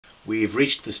We've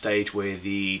reached the stage where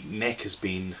the neck has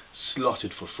been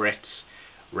slotted for frets,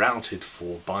 routed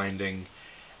for binding,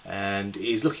 and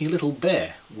is looking a little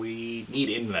bare. We need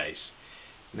inlays.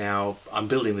 Now, I'm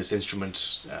building this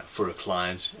instrument for a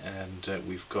client, and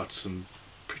we've got some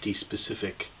pretty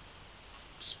specific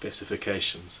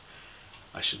specifications.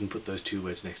 I shouldn't put those two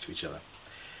words next to each other.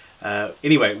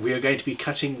 Anyway, we are going to be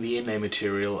cutting the inlay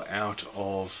material out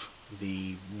of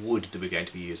the wood that we're going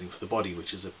to be using for the body,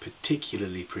 which is a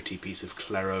particularly pretty piece of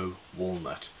Claro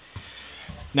walnut.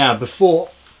 Now,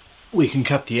 before we can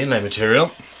cut the inlay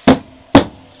material,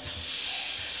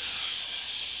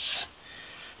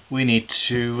 we need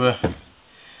to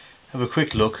have a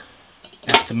quick look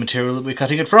at the material that we're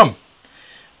cutting it from.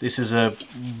 This is a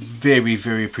very,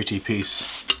 very pretty piece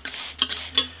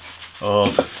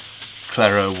of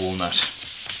Claro walnut.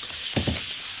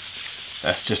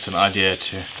 That's just an idea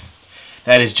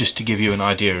that is just to give you an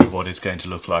idea of what it's going to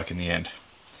look like in the end.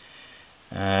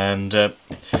 And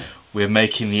we're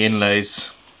making the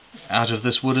inlays out of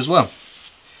this wood as well.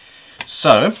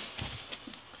 So,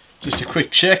 just a quick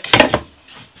check.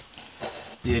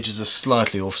 The edges are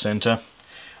slightly off center.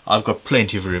 I've got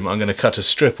plenty of room. I'm going to cut a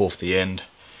strip off the end,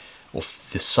 off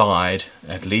the side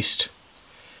at least,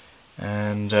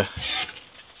 and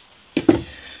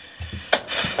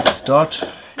start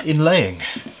inlaying.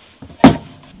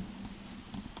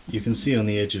 You can see on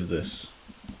the edge of this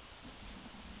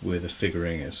where the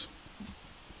figuring is,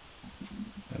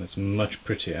 and it's much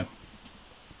prettier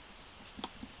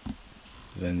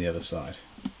than the other side.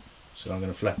 So I'm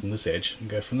going to flatten this edge and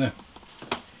go from there.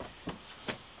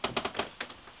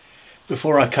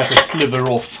 Before I cut a sliver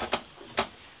off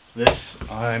this,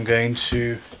 I'm going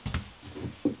to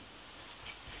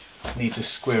need to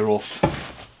square off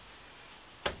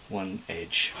one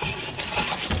edge.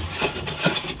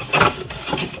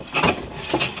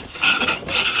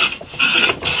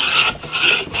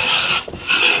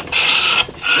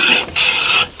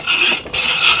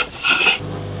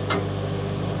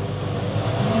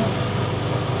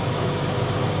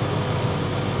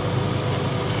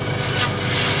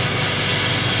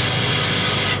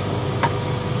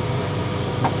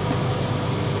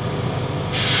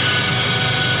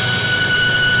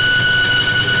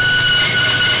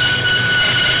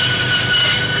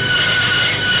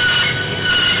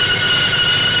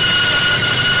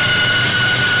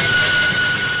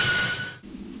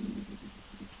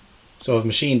 So I've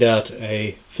machined out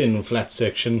a thin flat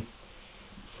section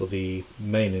for the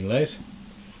main inlays,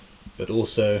 but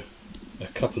also a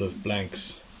couple of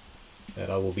blanks that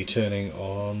I will be turning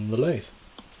on the lathe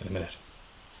in a minute.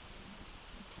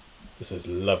 This is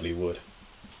lovely wood.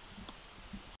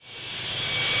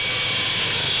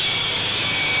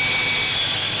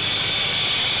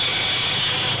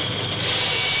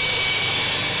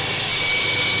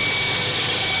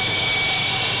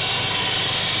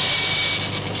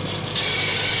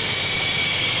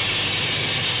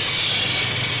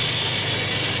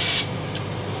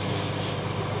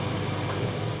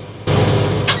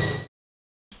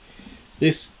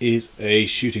 This is a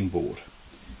shooting board.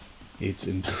 It's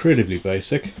incredibly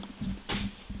basic.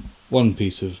 One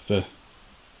piece of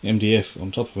MDF on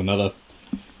top of another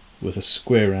with a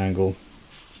square angle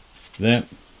there,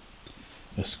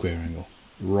 a square angle,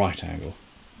 right angle.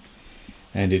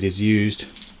 And it is used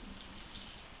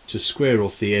to square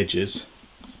off the edges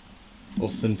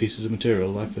of thin pieces of material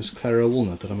like this Claro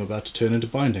walnut that I'm about to turn into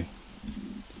binding.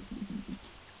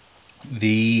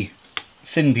 The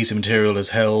thin piece of material is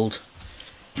held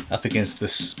up against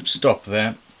this stop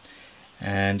there,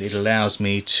 and it allows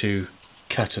me to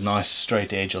cut a nice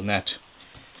straight edge on that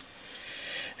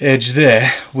edge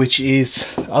there, which is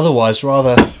otherwise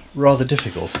rather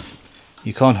difficult.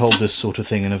 You can't hold this sort of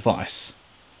thing in a vise,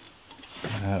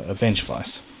 a bench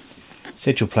vise.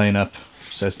 Set your plane up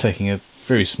so it's taking a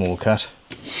very small cut,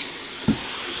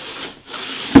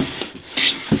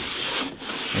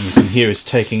 and you can hear it's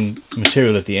taking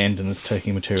material at the end and it's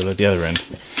taking material at the other end.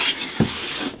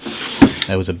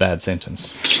 That was a bad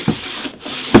sentence.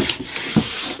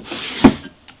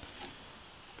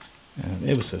 And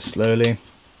ever so slowly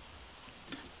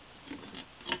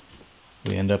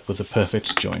we end up with a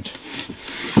perfect joint.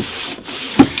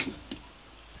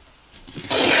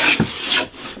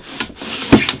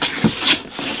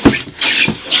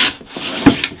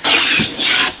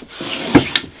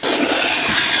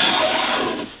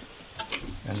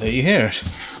 And there you hear it,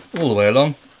 all the way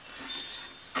along.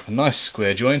 A nice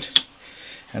square joint.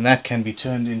 And that can be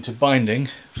turned into binding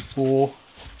for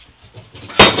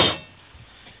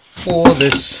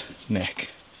this neck,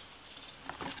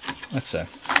 like so.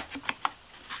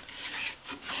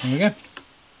 There we go.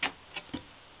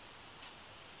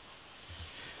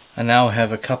 I now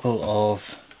have a couple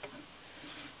of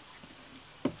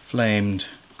flamed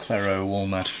Claro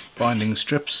walnut binding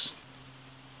strips.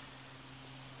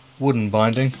 Wooden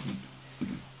binding.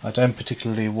 I don't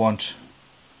particularly want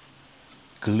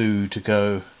glue to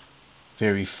go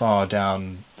very far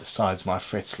down the sides of my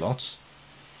fret slots,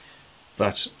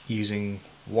 but using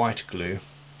white glue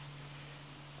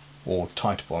or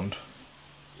tight bond,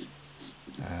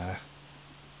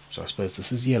 so I suppose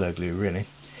this is yellow glue really.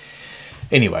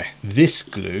 Anyway, this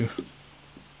glue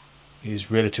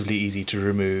is relatively easy to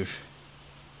remove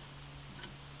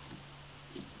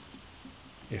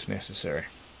if necessary.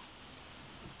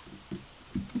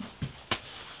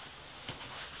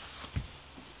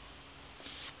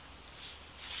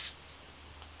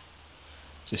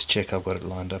 Just check I've got it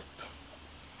lined up,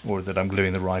 or that I'm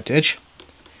gluing the right edge.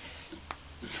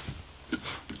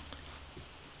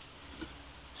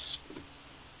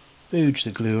 Spooge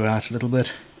the glue out a little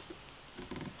bit.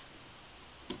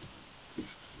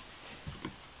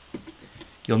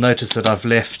 You'll notice that I've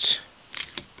left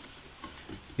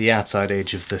the outside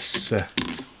edge of this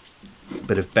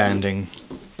bit of banding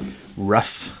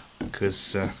rough,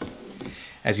 because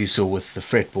as you saw with the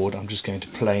fretboard, I'm just going to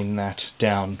plane that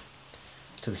down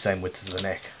to the same width as the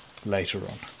neck later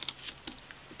on.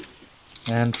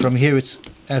 And from here it's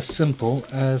as simple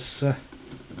as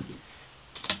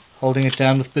holding it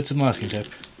down with bits of masking tape.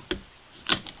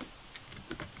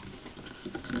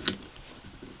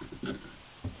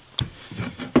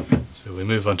 So we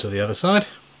move on to the other side.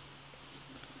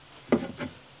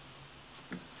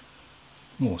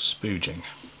 More spooging.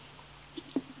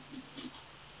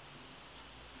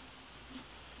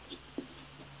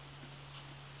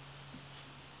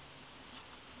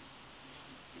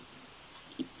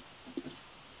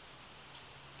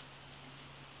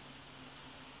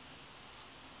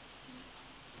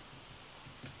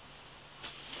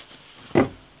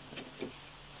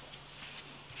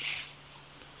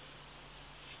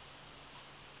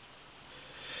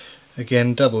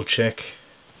 Again, double check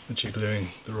that you're gluing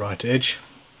the right edge.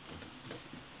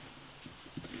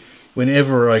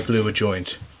 Whenever I glue a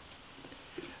joint,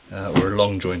 or a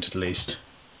long joint at least,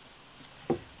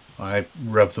 I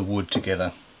rub the wood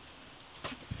together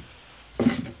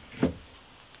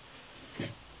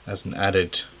as an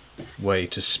added way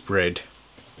to spread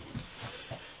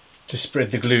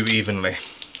the glue evenly.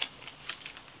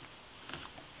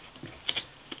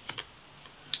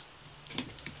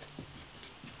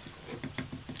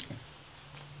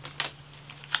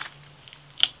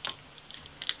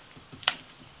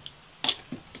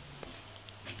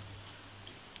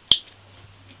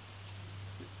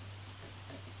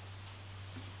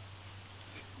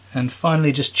 And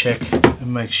finally, just check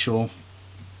and make sure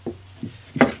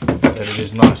that it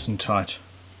is nice and tight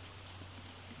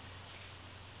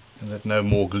and that no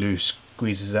more glue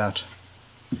squeezes out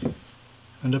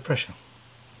under pressure.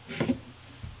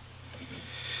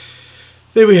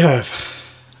 There we have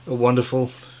a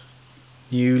wonderful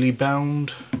newly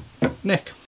bound neck.